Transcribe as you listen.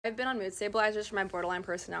I've been on mood stabilizers for my borderline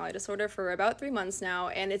personality disorder for about 3 months now,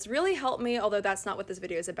 and it's really helped me, although that's not what this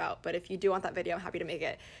video is about. But if you do want that video, I'm happy to make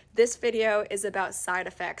it. This video is about side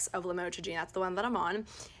effects of lamotrigine. That's the one that I'm on.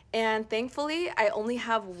 And thankfully, I only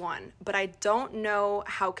have one, but I don't know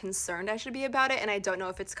how concerned I should be about it, and I don't know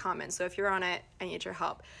if it's common. So if you're on it, I need your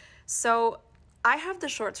help. So I have the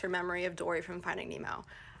short-term memory of Dory from Finding Nemo.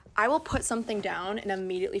 I will put something down and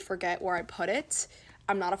immediately forget where I put it.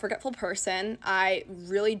 I'm not a forgetful person. I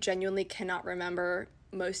really genuinely cannot remember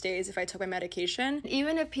most days if I took my medication.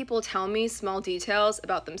 Even if people tell me small details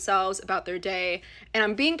about themselves, about their day, and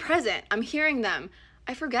I'm being present, I'm hearing them,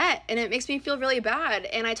 I forget, and it makes me feel really bad.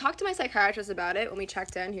 And I talked to my psychiatrist about it when we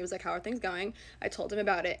checked in. He was like, "How are things going?" I told him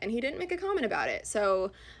about it, and he didn't make a comment about it.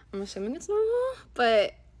 So I'm assuming it's normal,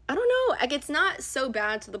 but I don't know. Like, it's not so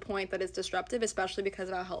bad to the point that it's disruptive, especially because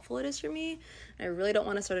of how helpful it is for me. I really don't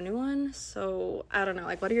want to start a new one. So I don't know.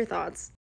 Like, what are your thoughts?